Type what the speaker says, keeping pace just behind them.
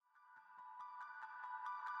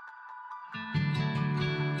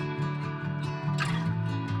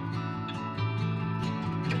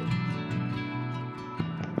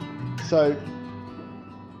So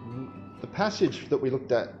the passage that we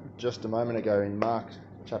looked at just a moment ago in Mark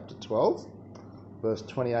chapter 12, verse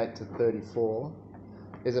 28 to 34,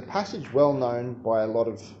 is a passage well known by a lot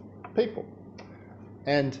of people.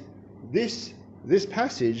 And this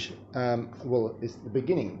passage is the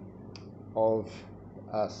beginning of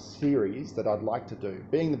a series that I'd like to do.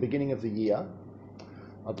 Being the beginning of the year,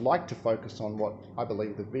 I'd like to focus on what I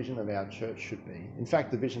believe the vision of our church should be. In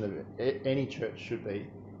fact, the vision of any church should be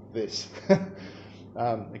this.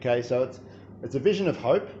 Okay, so it's a vision of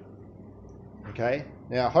hope. Okay,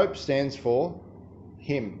 now hope stands for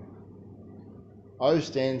Him. O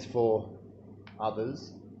stands for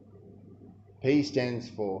others. P stands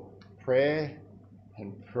for prayer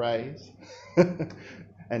and praise.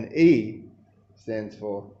 And E stands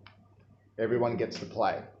for everyone gets to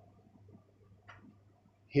play.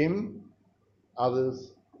 Him,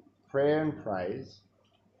 others, prayer and praise,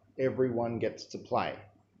 everyone gets to play.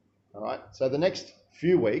 All right, so the next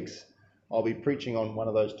few weeks I'll be preaching on one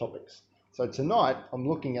of those topics. So tonight I'm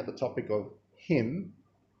looking at the topic of Him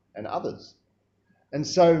and others. And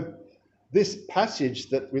so this passage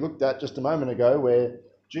that we looked at just a moment ago, where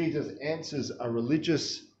Jesus answers a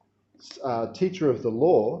religious teacher of the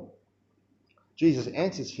law, Jesus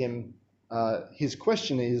answers him, his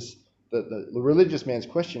question is, the religious man's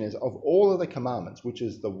question is, of all of the commandments, which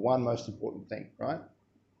is the one most important thing, right?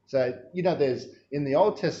 So, there's, in the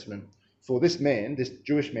Old Testament, for this man, this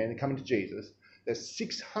Jewish man coming to Jesus, there's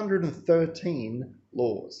 613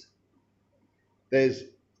 laws. I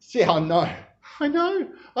know.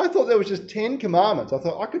 I thought there was just 10 commandments. I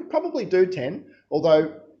thought I could probably do 10,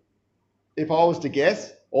 although if I was to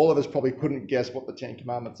guess, all of us probably couldn't guess what the 10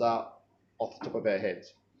 commandments are off the top of our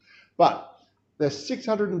heads. But there's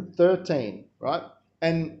 613, right?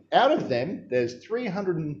 And out of them, there's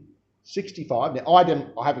 365. Now, I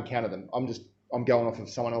haven't counted them. I'm going off of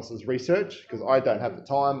someone else's research because I don't have the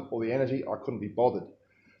time or the energy. I couldn't be bothered.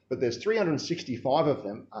 But there's 365 of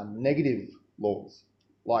them are negative laws,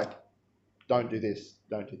 like don't do this,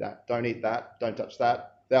 don't do that, don't eat that, don't touch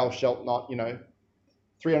that, thou shalt not,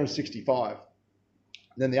 365. And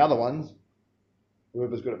then the other ones,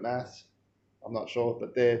 whoever's good at maths, I'm not sure,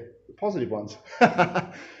 but they're the positive ones.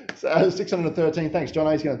 So 613, thanks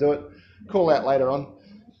John, he's going to do it. Call out later on.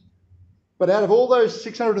 But out of all those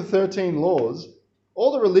 613 laws,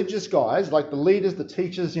 all the religious guys, like the leaders, the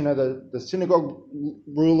teachers, the synagogue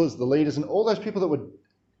rulers, the leaders, and all those people that would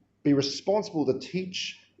be responsible to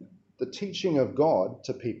teach the teaching of God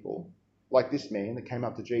to people, like this man that came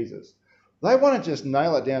up to Jesus, they want to just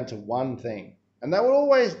nail it down to one thing. And they would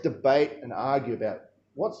always debate and argue about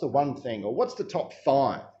what's the one thing or what's the top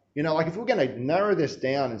 5. Like if we're going to narrow this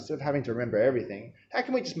down instead of having to remember everything, how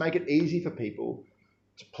can we just make it easy for people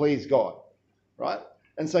to please God, right?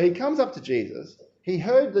 And so he comes up to Jesus. He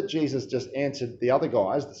heard that Jesus just answered the other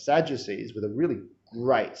guys, the Sadducees, with a really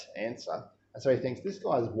great answer. And so he thinks, this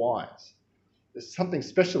guy's wise. There's something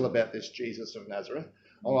special about this Jesus of Nazareth.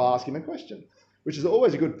 I'm going to ask him a question, which is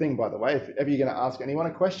always a good thing, by the way. If ever you're going to ask anyone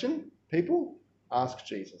a question, people, ask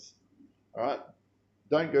Jesus. All right?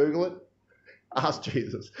 Don't Google it. Ask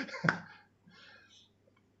Jesus.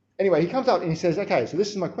 Anyway, he comes up and he says, okay, so this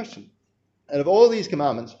is my question. And of all these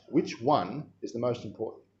commandments, which one is the most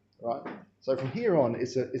important? Right? So from here on,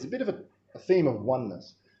 it's a bit of a theme of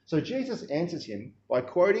oneness. So Jesus answers him by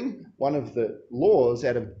quoting one of the laws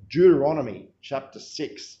out of Deuteronomy chapter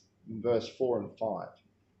 6, verse 4 and 5,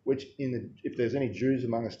 which if there's any Jews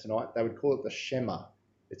among us tonight, they would call it the Shema.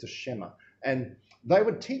 It's a Shema. And they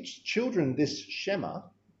would teach children this Shema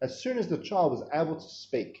as soon as the child was able to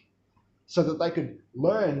speak, so that they could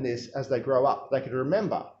learn this as they grow up. They could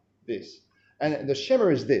remember this. And the Shema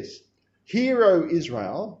is this: Hear, O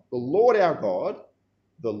Israel, the Lord our God,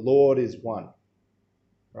 the Lord is one.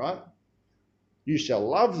 Right? You shall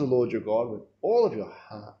love the Lord your God with all of your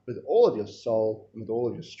heart, with all of your soul, and with all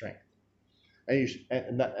of your strength.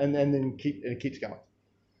 And then it keeps going.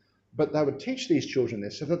 But they would teach these children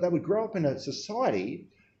this so that they would grow up in a society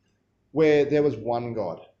where there was one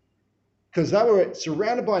God. Because they were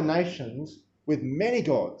surrounded by nations with many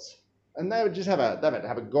gods. And they would just have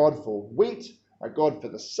a God for wheat, a God for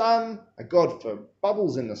the sun, a God for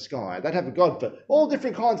bubbles in the sky. They'd have a God for all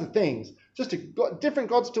different kinds of things, just different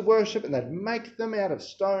gods to worship, and they'd make them out of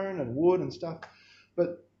stone and wood and stuff.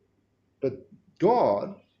 But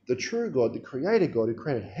God, the true God, the creator God who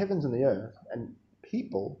created heavens and the earth and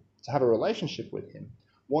people to have a relationship with him,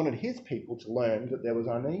 wanted his people to learn that there was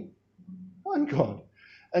only one God.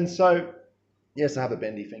 And so, yes, I have a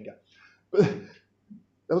bendy finger, but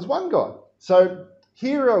there was one God. So,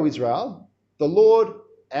 hear, O Israel, the Lord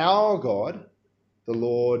our God, the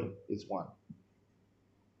Lord is one.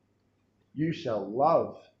 You shall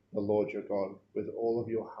love the Lord your God with all of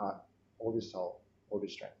your heart, all of your soul, all of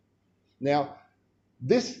your strength. Now,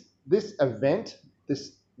 this event,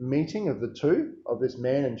 this meeting of the two, of this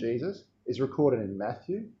man and Jesus, is recorded in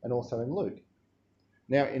Matthew and also in Luke.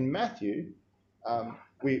 Now, in Matthew,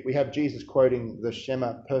 we have Jesus quoting the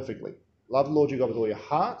Shema perfectly. Love the Lord your God with all your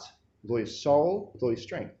heart, with all your soul, with all your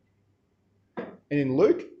strength. And in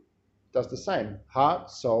Luke, does the same.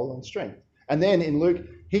 Heart, soul, and strength. And then in Luke,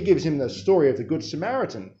 he gives him the story of the Good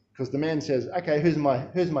Samaritan, because the man says, okay, who's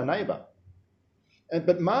my neighbour?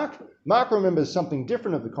 But Mark remembers something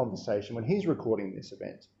different of the conversation when he's recording this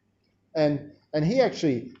event. And he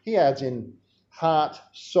adds in heart,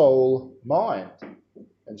 soul, mind,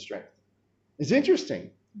 and strength. It's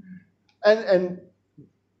interesting. And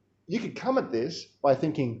you could come at this by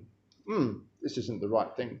thinking, this isn't the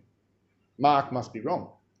right thing. Mark must be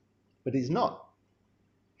wrong. But he's not.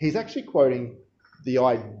 He's actually quoting the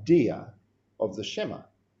idea of the Shema.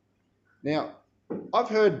 Now, I've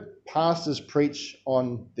heard pastors preach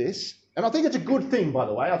on this, and I think it's a good thing, by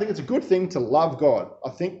the way. I think it's a good thing to love God. I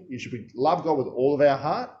think you should love God with all of our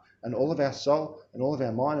heart and all of our soul and all of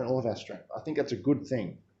our mind and all of our strength. I think that's a good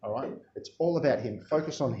thing, all right? It's all about him.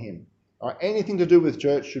 Focus on him. All right? Anything to do with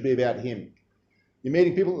church should be about him. You're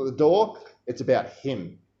meeting people at the door, it's about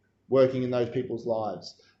him working in those people's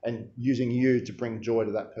lives and using you to bring joy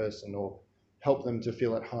to that person or help them to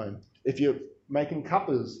feel at home. If you're making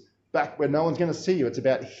cuppas back where no one's going to see you, it's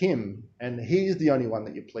about him, and he's the only one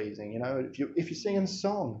that you're pleasing. You know, if you're singing a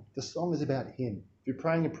song, the song is about him. If you're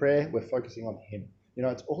praying a prayer, we're focusing on him. You know,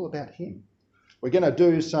 it's all about him. We're going to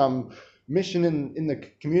do some mission in the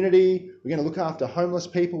community. We're going to look after homeless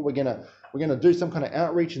people. We're going to do some kind of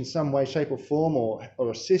outreach in some way, shape or form,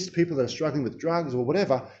 or assist people that are struggling with drugs or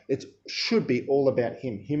whatever. It should be all about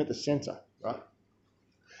him at the center, right?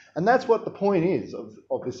 And that's what the point is of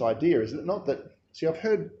this idea, is it not? That, see, I've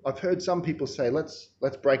heard some people say, let's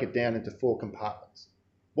break it down into 4 compartments.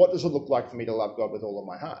 What does it look like for me to love God with all of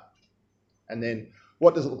my heart? And then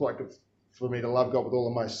what does it look like for me to love God with all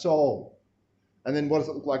of my soul? And then what does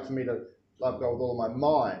it look like for me to love God with all of my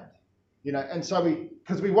mind? You know, and so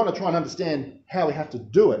because we want to try and understand how we have to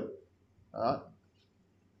do it, I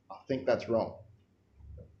think that's wrong,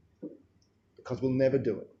 because we'll never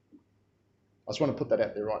do it. I just want to put that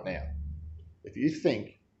out there right now. If you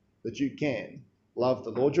think that you can love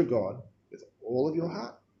the Lord your God with all of your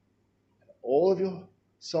heart, and all of your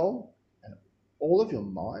soul, and all of your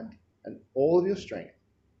mind, and all of your strength,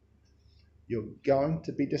 you're going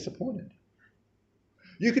to be disappointed.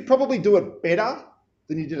 You could probably do it better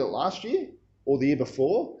than you did it last year or the year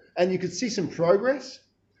before, and you could see some progress,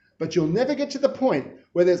 but you'll never get to the point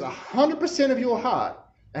where there's 100% of your heart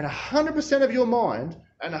and 100% of your mind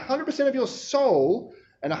and 100% of your soul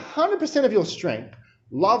and 100% of your strength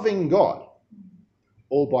loving God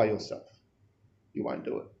all by yourself. You won't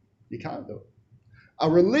do it. You can't do it. A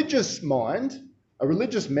religious mind, a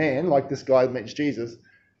religious man like this guy that meets Jesus,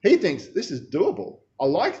 he thinks this is doable. I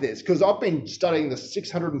like this because I've been studying the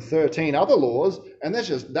 613 other laws, and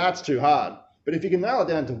that's too hard. But if you can nail it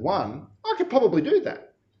down to one, I could probably do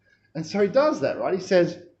that. And so he does that, right? He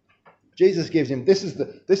says, Jesus gives him, this is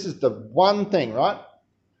the one thing, right?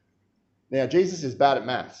 Now, Jesus is bad at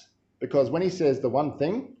maths, because when he says the one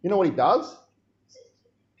thing, you know what he does?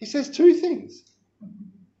 He says 2 things.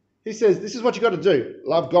 He says, this is what you got to do.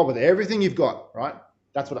 Love God with everything you've got, right?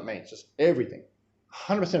 That's what it means, just everything.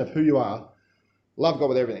 100% of who you are. Love God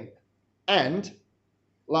with everything. And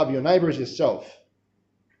love your neighbour as yourself.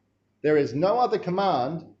 There is no other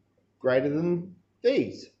command greater than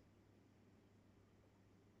these.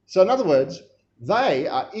 So in other words, they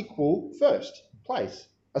are equal first place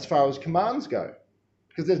as far as commands go.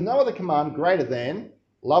 Because there's no other command greater than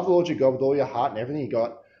love the Lord your God with all your heart and everything you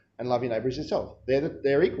got, and love your neighbour as yourself.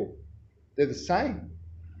 They're equal. They're the same.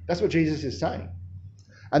 That's what Jesus is saying.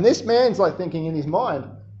 And this man's like thinking in his mind,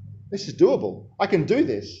 this is doable. I can do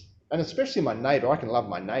this. And especially my neighbour. I can love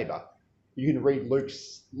my neighbour. You can read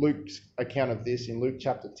Luke's account of this in Luke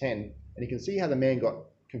chapter 10, and you can see how the man got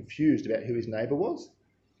confused about who his neighbour was.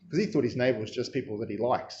 Because he thought his neighbour was just people that he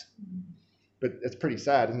likes. But it's pretty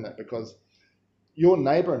sad, isn't it? Because your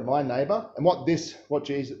neighbour and my neighbour, and what this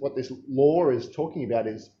law is talking about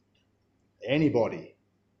is anybody,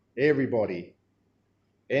 everybody,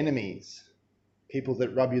 enemies, people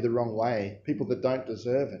that rub you the wrong way, people that don't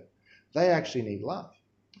deserve it. They actually need love.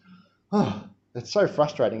 Oh, that's so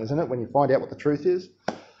frustrating, isn't it, when you find out what the truth is?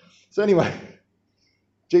 So anyway,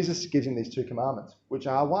 Jesus gives him these 2 commandments, which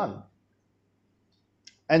are one.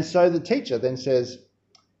 And so the teacher then says,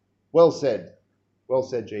 well said,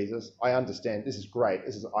 Jesus. I understand. This is great.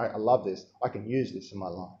 I love this. I can use this in my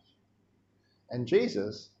life. And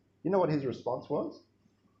Jesus, you know what his response was?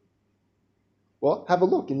 Well, have a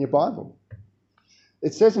look in your Bible.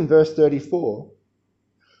 It says in verse 34,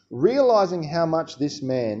 realizing how much this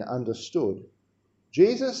man understood,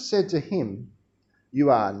 Jesus said to him, you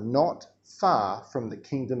are not far from the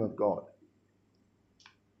kingdom of God.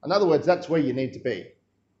 In other words, that's where you need to be.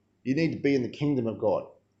 You need to be in the kingdom of God,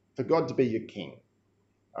 for God to be your king.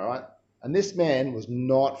 All right? And this man was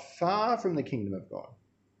not far from the kingdom of God.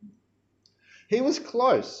 He was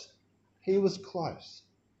close. He was close.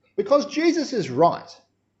 Because Jesus is right.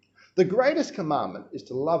 The greatest commandment is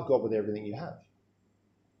to love God with everything you have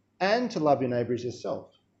and to love your neighbour as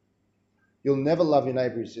yourself. You'll never love your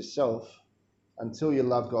neighbour as yourself until you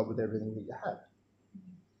love God with everything that you have.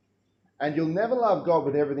 And you'll never love God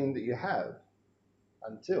with everything that you have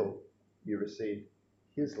until you receive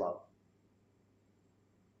his love.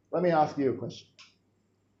 Let me ask you a question.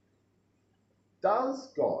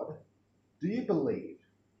 Do you believe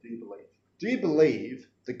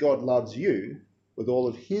that God loves you with all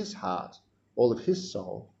of his heart, all of his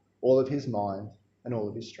soul, all of his mind, and all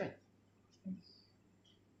of his strength?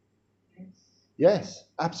 Yes,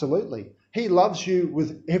 absolutely. He loves you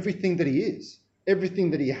with everything that he is,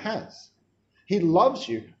 everything that he has. He loves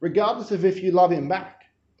you regardless of if you love him back.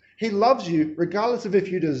 He loves you regardless of if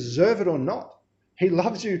you deserve it or not. He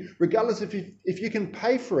loves you regardless of if you can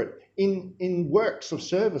pay for it in works of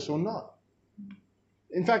service or not.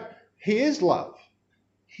 In fact, he is love.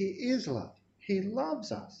 He is love. He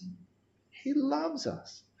loves us. He loves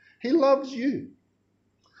us. He loves you.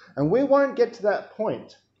 And we won't get to that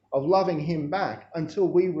point of loving him back until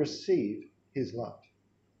we receive his love.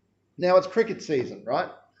 Now, it's cricket season, right?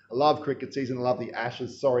 I love cricket season. I love the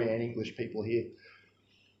Ashes. Sorry, any English people here.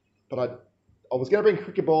 But I was going to bring a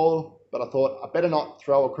cricket ball, but I thought I better not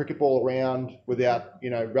throw a cricket ball around without,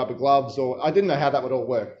 rubber gloves, or I didn't know how that would all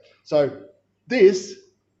work. So this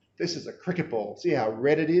is a cricket ball. See how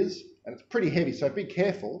red it is? And it's pretty heavy, so be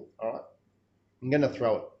careful, all right? I'm going to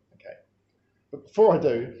throw it, okay? But before I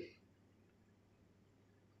do,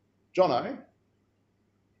 Jono,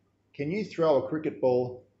 can you throw a cricket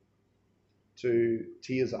ball to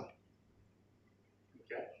Tirza?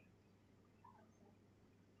 Okay.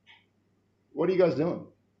 What are you guys doing?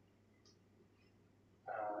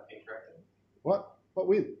 Interacting. What? What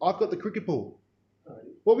with? I've got the cricket ball. Oh,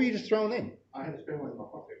 What were you just throwing in? I had to spend one in my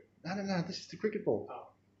pocket. No, this is the cricket ball. Oh.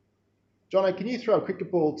 Jono, can you throw a cricket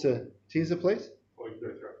ball to Tirza, please? Well, you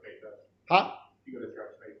got to throw it to me first. Huh? You got to throw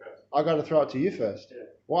it to me first. I got to throw it to you first. Yeah.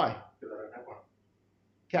 Why? Because I don't have one.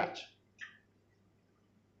 Catch.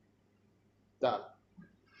 Done.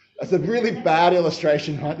 That's a really bad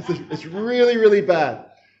illustration, right? It's really, really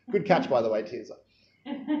bad. Good catch, by the way, Tirza.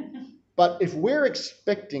 But if we're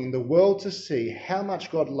expecting the world to see how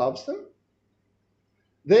much God loves them,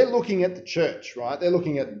 they're looking at the church, right? They're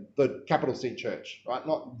looking at the capital C church, right?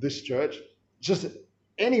 Not this church. Just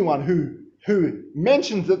anyone who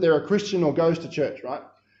mentions that they're a Christian or goes to church, right?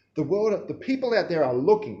 The people out there are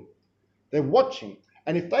looking. They're watching.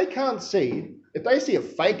 And if they see a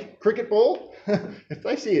fake cricket ball, if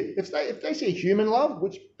they see a human love,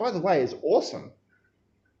 which by the way is awesome,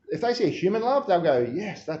 if they see a human love, they'll go,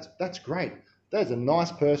 yes, that's great. There's a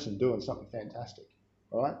nice person doing something fantastic,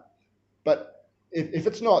 all right? But if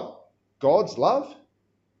it's not God's love,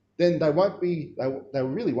 then they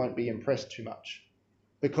really won't be impressed too much,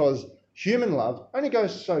 because human love only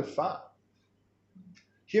goes so far.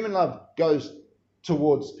 Human love goes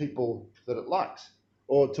towards people that it likes,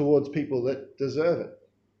 or towards people that deserve it,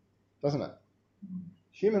 doesn't it?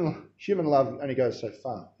 Human love only goes so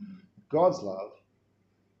far. God's love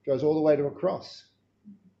goes all the way to a cross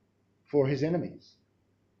for his enemies.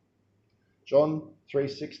 John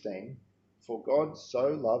 3:16, for God so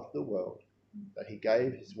loved the world that he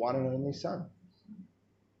gave his one and only Son.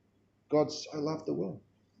 God so loved the world.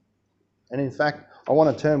 And in fact, I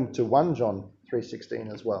want to turn to 1 John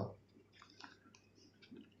 3:16 as well,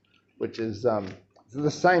 which is the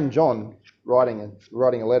same John writing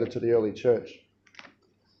a letter to the early church.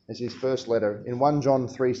 It's his first letter. In 1 John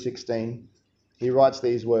 3:16, he writes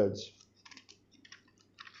these words.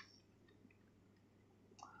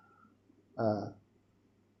 Uh,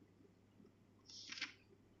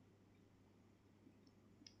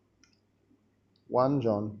 1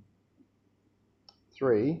 John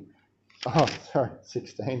 3,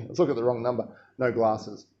 16. Let's look at the wrong number. No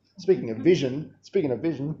glasses. Speaking of vision,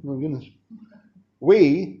 my goodness.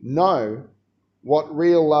 We know what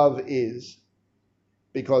real love is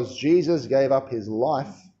because Jesus gave up his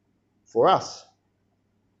life for us.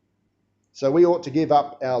 So we ought to give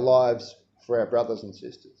up our lives for our brothers and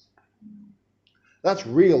sisters. That's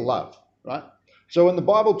real love, right? So when the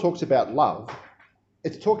Bible talks about love,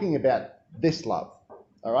 it's talking about this love,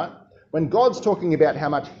 all right? When God's talking about how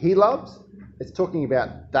much he loves, it's talking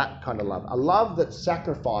about that kind of love, a love that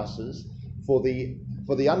sacrifices for the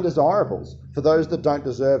undesirables, for those that don't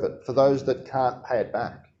deserve it, for those that can't pay it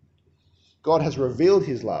back. God has revealed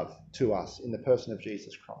his love to us in the person of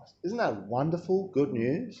Jesus Christ. Isn't that wonderful, good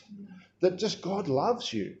news? That just God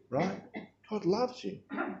loves you, right? God loves you.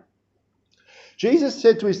 Jesus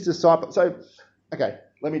said to his disciples, okay,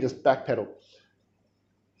 let me just backpedal.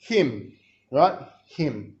 Him, right?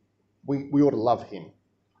 Him. We ought to love him.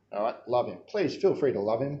 All right, love him. Please feel free to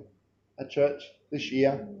love him at church this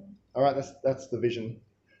year. All right, that's the vision.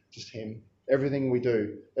 Just him. Everything we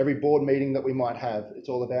do, every board meeting that we might have, it's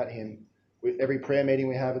all about him. Every prayer meeting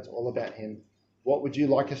we have, it's all about him. What would you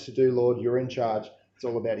like us to do, Lord? You're in charge. It's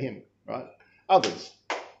all about him, right? Others.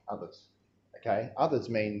 Okay, others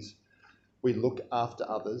means we look after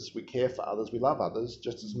others, we care for others, we love others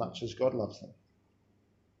just as much as God loves them.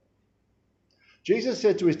 Jesus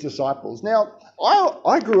said to his disciples, now,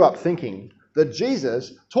 I grew up thinking that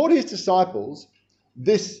Jesus taught his disciples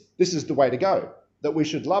this is the way to go, that we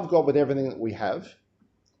should love God with everything that we have,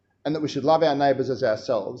 and that we should love our neighbours as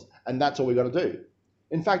ourselves, and that's all we've got to do.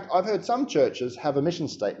 In fact, I've heard some churches have a mission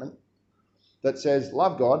statement that says,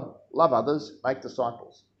 love God, love others, make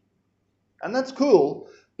disciples. And that's cool,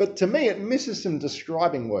 but to me it misses some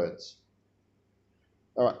describing words.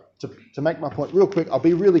 All right, to make my point real quick, I'll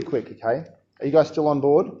be really quick, okay? Are you guys still on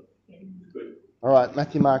board? Good. All right,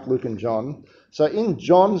 Matthew, Mark, Luke and John. So in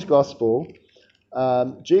John's Gospel,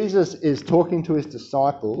 Jesus is talking to his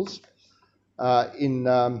disciples and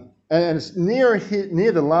it's near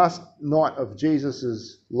the last night of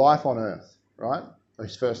Jesus' life on earth, right? Or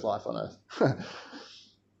his first life on earth.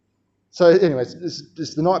 So anyways, this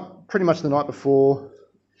is the night, pretty much the night before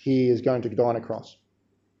he is going to die on a cross.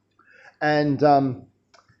 And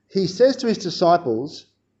he says to his disciples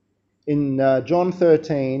in John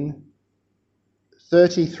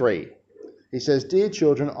 13:33, he says, "Dear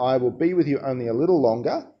children, I will be with you only a little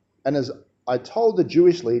longer, and as I told the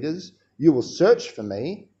Jewish leaders, you will search for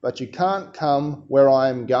me, but you can't come where I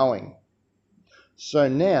am going. So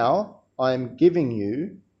now I am giving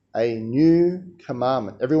you a new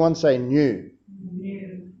commandment." Everyone say new.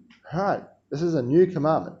 New. Right, this is a new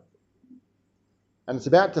commandment. And it's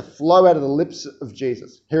about to flow out of the lips of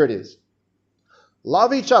Jesus. Here it is.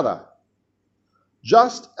 Love each other,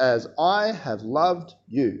 just as I have loved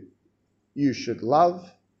you. You should love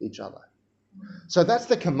each other. So that's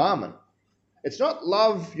the commandment. It's not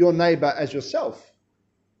love your neighbour as yourself.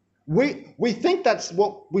 We think that's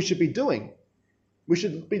what we should be doing. We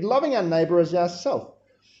should be loving our neighbour as ourselves.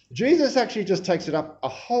 Jesus actually just takes it up a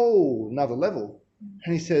whole nother level.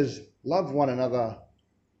 And he says, love one another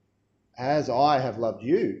as I have loved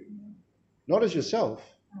you, not as yourself.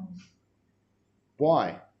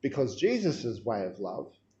 Why? Because Jesus' way of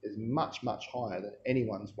love is much, much higher than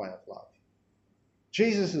anyone's way of love.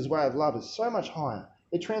 Jesus' way of love is so much higher.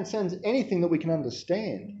 It transcends anything that we can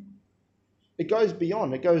understand. It goes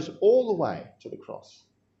beyond. It goes all the way to the cross.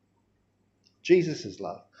 Jesus'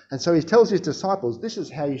 love. And so he tells his disciples, this is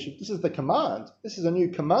how you should, this is the command. This is a new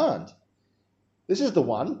command. This is the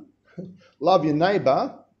one. Love your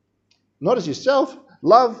neighbour, not as yourself.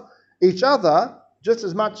 Love each other just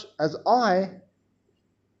as much as I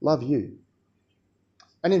love you.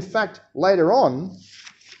 And in fact, later on,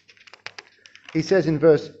 he says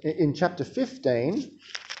in chapter 15,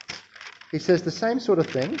 he says the same sort of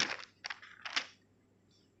thing.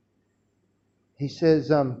 He says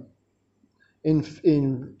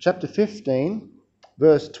in chapter 15,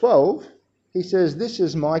 verse 12, he says, "This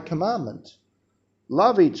is my commandment.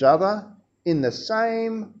 Love each other in the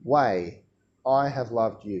same way I have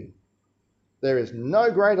loved you. There is no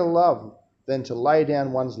greater love than to lay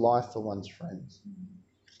down one's life for one's friends."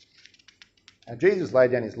 And Jesus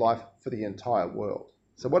laid down his life for the entire world.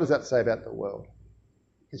 So what does that say about the world?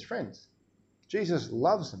 His friends. Jesus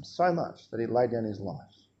loves them so much that he laid down his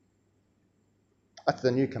life. That's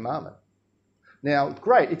the new commandment. Now,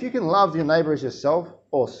 great. If you can love your neighbour as yourself,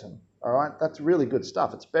 awesome. All right? That's really good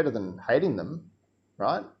stuff. It's better than hating them,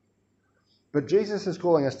 right? But Jesus is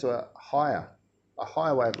calling us to a higher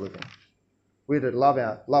way of living. We're to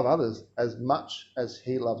love others as much as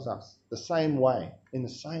he loves us. The same way. In the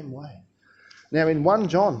same way. Now, in 1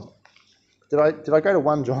 John, did I go to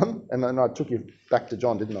 1 John? And then I took you back to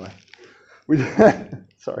John, didn't I?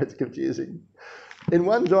 Sorry, it's confusing. In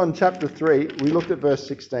 1 John chapter 3, we looked at verse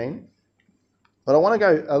 16. But I want to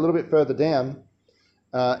go a little bit further down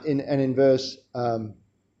in verse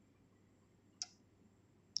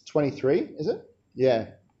 23, is it?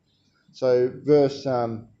 Yeah. So verse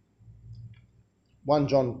 1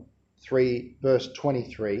 John 3, verse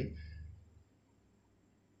 23,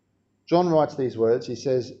 John writes these words. He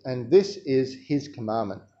says, and this is his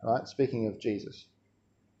commandment, right? Speaking of Jesus.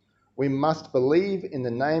 We must believe in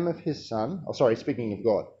the name of his Son. Oh, sorry, speaking of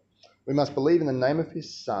God. We must believe in the name of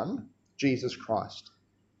his Son, Jesus Christ,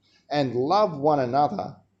 and love one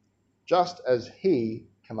another just as he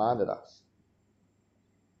commanded us.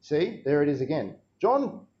 See, there it is again.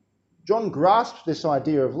 John grasped this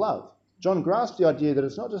idea of love. John grasped the idea that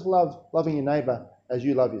it's not just loving your neighbour as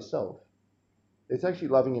you love yourself. It's actually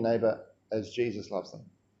loving your neighbour as Jesus loves them.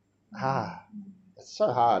 It's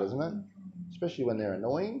so hard, isn't it? Especially when they're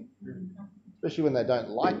annoying, especially when they don't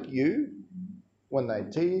like you, when they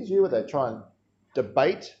tease you, or they try and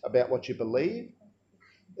debate about what you believe.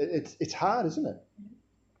 It's hard, isn't it?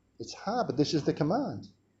 It's hard, but this is the command.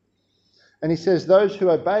 And he says, those who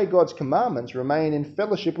obey God's commandments remain in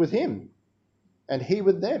fellowship with him, and he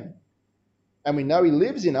with them. And we know he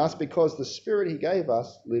lives in us because the Spirit he gave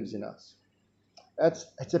us lives in us.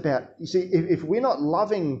 It's about, you see, if we're not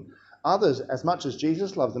loving others as much as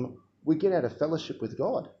Jesus loves them, we get out of fellowship with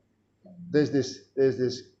God. There's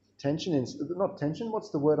this tension, not tension, what's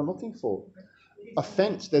the word I'm looking for?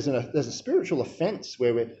 Offense. There's a spiritual offense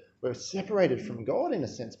where we're separated from God in a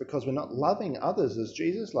sense because we're not loving others as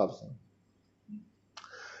Jesus loves them.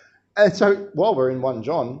 And so while we're in 1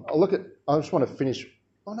 John, I just want to finish.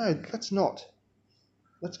 Oh no, let's not.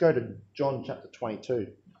 Let's go to John chapter 22.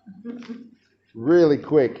 Really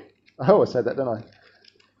quick. I always say that, don't I?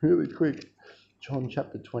 Really quick. John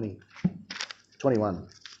chapter 21.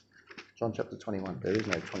 John chapter 21. There is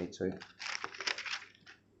no 22.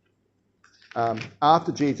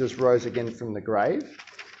 After Jesus rose again from the grave,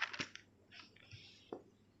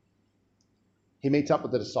 he meets up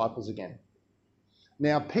with the disciples again.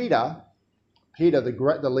 Now, Peter,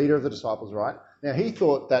 the leader of the disciples, right? Now, he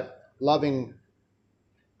thought that loving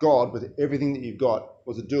God with everything that you've got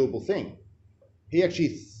was a doable thing. He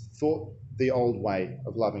actually thought the old way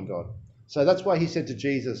of loving God. So that's why he said to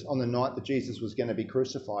Jesus on the night that Jesus was going to be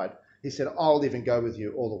crucified, he said, "I'll even go with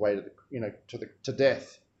you all the way to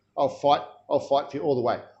death. I'll fight for you all the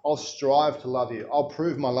way. I'll strive to love you. I'll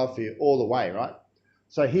prove my love for you all the way," right?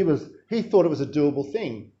 So he thought it was a doable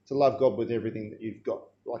thing to love God with everything that you've got,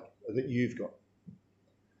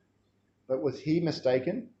 But was he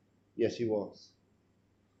mistaken? Yes, he was.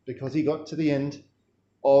 Because he got to the end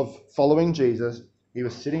of following Jesus, he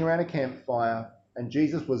was sitting around a campfire, and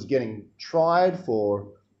Jesus was getting tried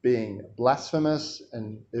for being blasphemous,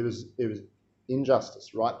 and it was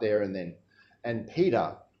injustice right there and then. And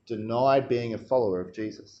Peter denied being a follower of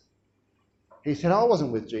Jesus. He said, "I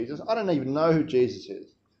wasn't with Jesus. I don't even know who Jesus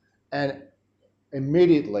is." And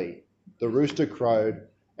immediately the rooster crowed,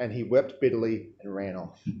 and he wept bitterly and ran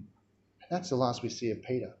off. That's the last we see of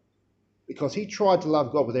Peter, because he tried to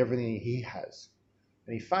love God with everything he has,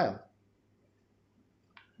 and he failed.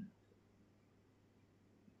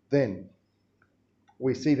 Then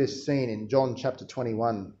we see this scene in John chapter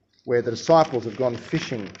 21 where the disciples have gone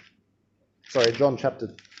fishing. Sorry, John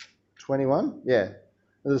chapter 21? Yeah.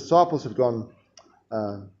 The disciples have gone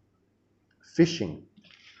fishing.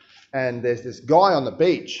 And there's this guy on the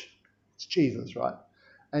beach. It's Jesus, right?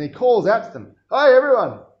 And he calls out to them, "Hey,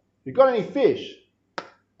 everyone, you got any fish?"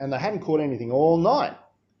 And they hadn't caught anything all night.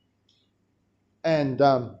 And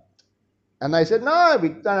they said, "No, we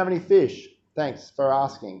don't have any fish. Thanks for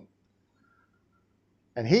asking."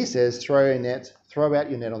 And he says, throw out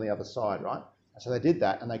your net on the other side, right? So they did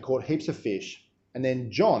that, and they caught heaps of fish. And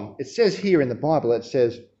then John, it says here in the Bible, it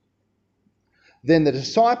says, "Then the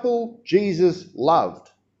disciple Jesus loved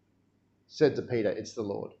said to Peter, 'It's the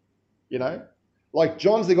Lord.'" You know? Like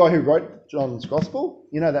John's the guy who wrote John's gospel.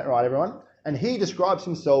 You know that, right, everyone? And he describes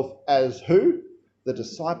himself as who? The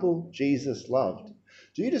disciple Jesus loved.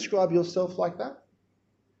 Do you describe yourself like that?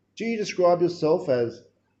 Do you describe yourself as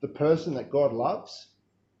the person that God loves?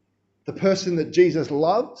 The person that Jesus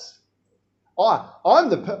loves? I'm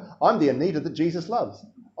the Anita that Jesus loves.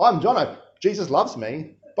 I'm Jono. Jesus loves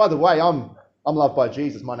me. By the way, I'm loved by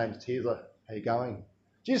Jesus. My name's Tisa. How you going?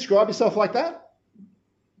 Do you describe yourself like that?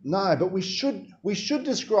 No, but we should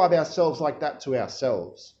describe ourselves like that to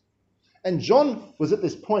ourselves. And John was at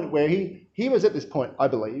this point where he was at this point, I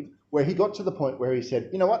believe, where he got to the point where he said,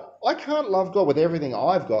 "You know what? I can't love God with everything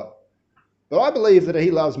I've got, but I believe that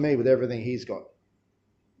he loves me with everything he's got.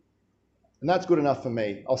 And that's good enough for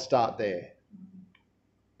me. I'll start there."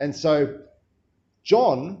 And so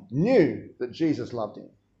John knew that Jesus loved him.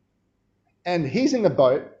 And he's in the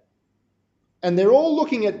boat, and they're all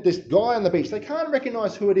looking at this guy on the beach. They can't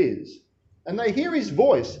recognize who it is. And they hear his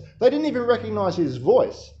voice. They didn't even recognize his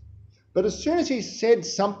voice. But as soon as he said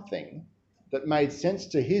something, that made sense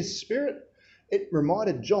to his spirit, it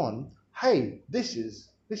reminded John, hey, this is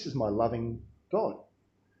my loving God.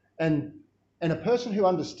 And a person who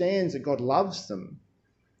understands that God loves them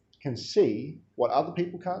can see what other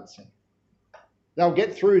people can't see. They'll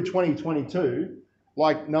get through 2022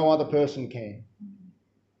 like no other person can.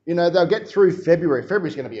 You know, they'll get through February.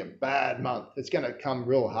 February's going to be a bad month. It's going to come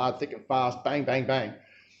real hard, thick and fast, bang, bang, bang.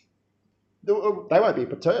 They won't be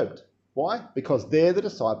perturbed. Why? Because they're the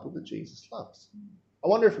disciple that Jesus loves. I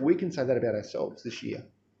wonder if we can say that about ourselves this year,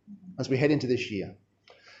 as we head into this year.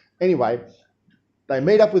 Anyway, they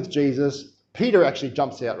meet up with Jesus. Peter actually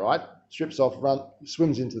jumps out, right? Strips off,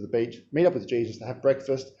 swims into the beach, meet up with Jesus, they have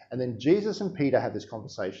breakfast, and then Jesus and Peter have this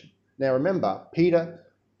conversation. Now remember, Peter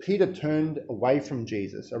turned away from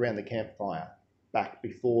Jesus around the campfire back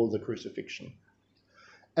before the crucifixion.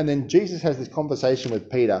 And then Jesus has this conversation with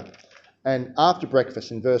Peter, and after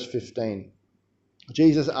breakfast in verse 15,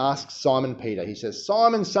 Jesus asks Simon Peter, he says,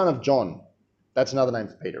 Simon, son of John, that's another name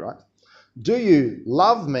for Peter, right? Do you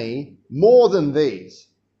love me more than these?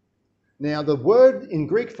 Now, the word in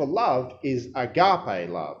Greek for love is agape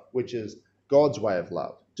love, which is God's way of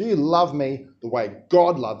love. Do you love me the way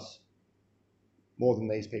God loves more than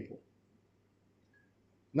these people?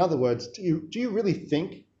 In other words, do you really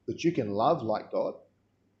think that you can love like God?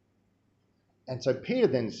 And so Peter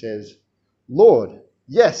then says, Lord,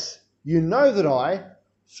 yes, you know that I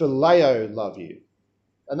phileo love you.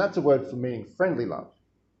 And that's a word for meaning friendly love.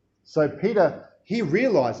 So Peter, he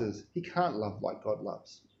realizes he can't love like God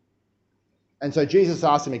loves. And so Jesus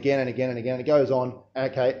asks him again and again and again, and it goes on.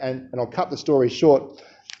 Okay, and I'll cut the story short.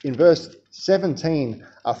 In verse 17,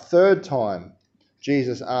 a third time,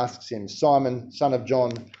 Jesus asks him, Simon, son of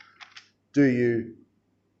John, do you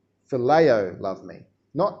phileo love me?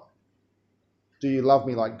 Not, do you love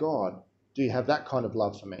me like God? Do you have that kind of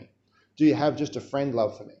love for me? Do you have just a friend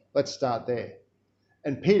love for me? Let's start there.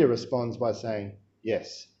 And Peter responds by saying,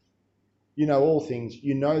 yes. You know all things.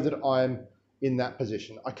 You know that I'm in that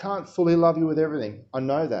position. I can't fully love you with everything. I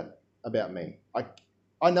know that about me.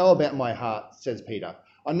 I know about my heart, says Peter.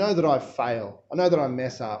 I know that I fail. I know that I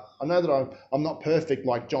mess up. I know that I'm not perfect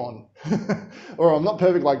like John, or I'm not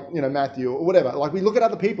perfect like Matthew or whatever. Like we look at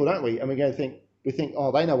other people, don't we? And we think,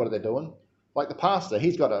 oh, they know what they're doing. Like the pastor,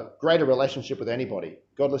 he's got a greater relationship with anybody.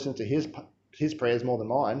 God listens to his prayers more than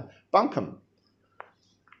mine. Bunk him.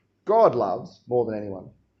 God loves more than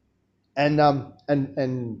anyone.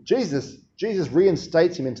 And Jesus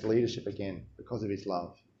reinstates him into leadership again because of his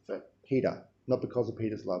love for Peter, not because of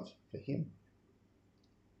Peter's love for him.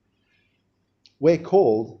 We're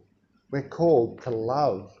called to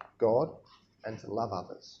love God and to love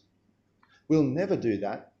others. We'll never do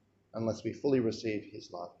that unless we fully receive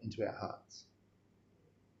his love into our hearts.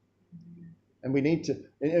 And we need to,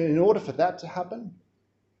 in order for that to happen,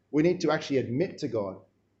 we need to actually admit to God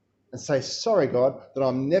and say, sorry, God, that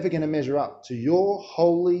I'm never going to measure up to your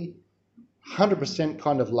holy 100%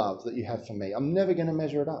 kind of love that you have for me. I'm never going to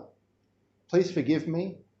measure it up. Please forgive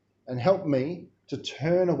me and help me to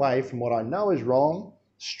turn away from what I know is wrong,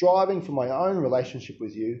 striving for my own relationship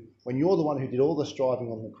with you when you're the one who did all the striving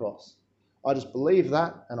on the cross. I just believe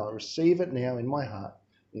that and I receive it now in my heart.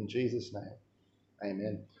 In Jesus' name,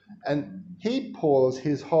 amen. And he pours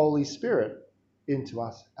his Holy Spirit into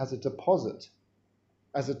us as a deposit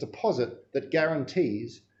that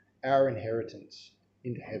guarantees our inheritance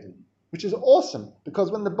into heaven, which is awesome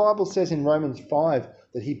because when the Bible says in Romans 5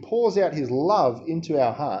 that he pours out his love into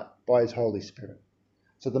our heart by his Holy Spirit.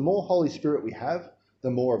 So the more Holy Spirit we have,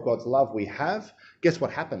 the more of God's love we have. Guess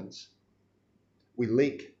what happens? We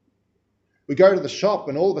leak. We go to the shop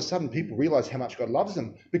and all of a sudden people realize how much God loves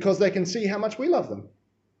them because they can see how much we love them.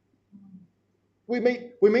 We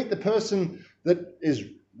meet the person that is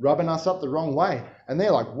rubbing us up the wrong way and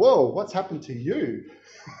they're like, whoa, what's happened to you?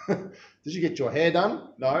 Did you get your hair done?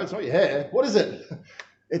 No, it's not your hair. What is it?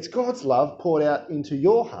 It's God's love poured out into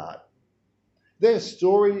your heart. There's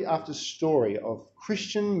story after story of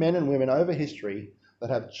Christian men and women over history that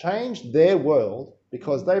have changed their world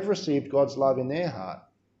because they've received God's love in their heart.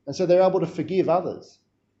 And so they're able to forgive others.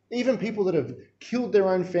 Even people that have killed their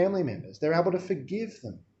own family members, they're able to forgive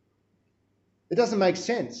them. It doesn't make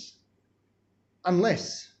sense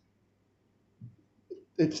unless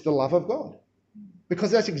it's the love of God. Because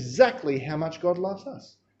that's exactly how much God loves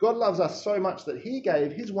us. God loves us so much that he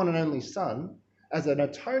gave his one and only Son as an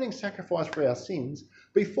atoning sacrifice for our sins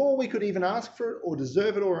before we could even ask for it or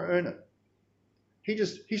deserve it or earn it.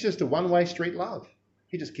 He's just a one-way street love.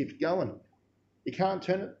 He just keeps going. You can't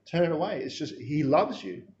turn it away. It's just he loves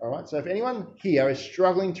you. All right. So if anyone here is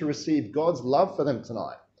struggling to receive God's love for them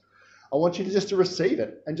tonight, I want you to just to receive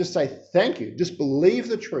it and just say thank you. Just believe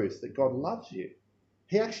the truth that God loves you.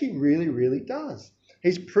 He actually really, really does.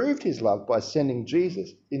 He's proved his love by sending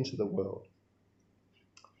Jesus into the world.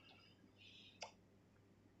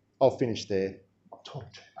 I'll finish there. I've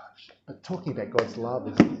talked too much. But talking about God's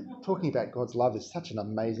love is such an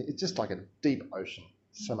amazing, it's just like a deep ocean.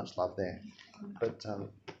 So much love there. But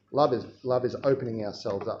love is opening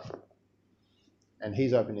ourselves up. And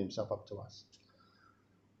he's opened himself up to us.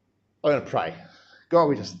 I'm going to pray. God,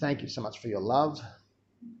 we just thank you so much for your love.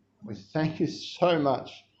 We thank you so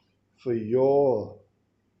much for your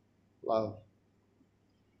love.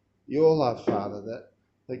 Your love, Father,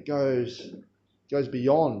 that goes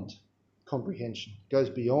beyond comprehension, goes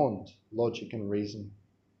beyond logic and reason.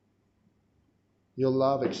 Your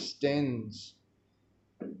love extends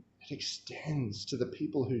to the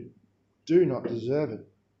people who do not deserve it.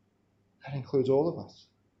 That includes all of us.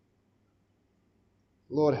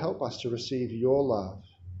 Lord, help us to receive your love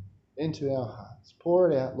into our hearts.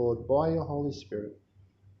 Pour it out, Lord, by your Holy Spirit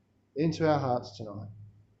into our hearts tonight,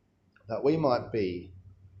 that we might be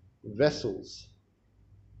vessels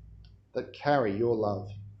that carry your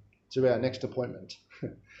love to our next appointment,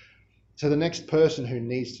 to the next person who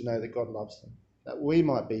needs to know that God loves them, that we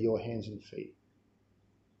might be your hands and feet.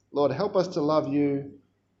 Lord, help us to love you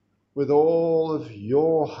with all of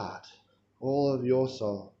your heart, all of your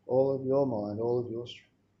soul, all of your mind, all of your strength.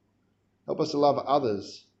 Help us to love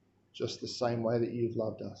others just the same way that you've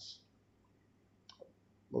loved us.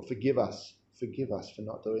 Lord, forgive us for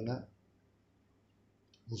not doing that.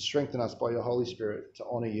 And strengthen us by your Holy Spirit to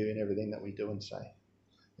honour you in everything that we do and say.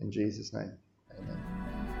 In Jesus' name, amen.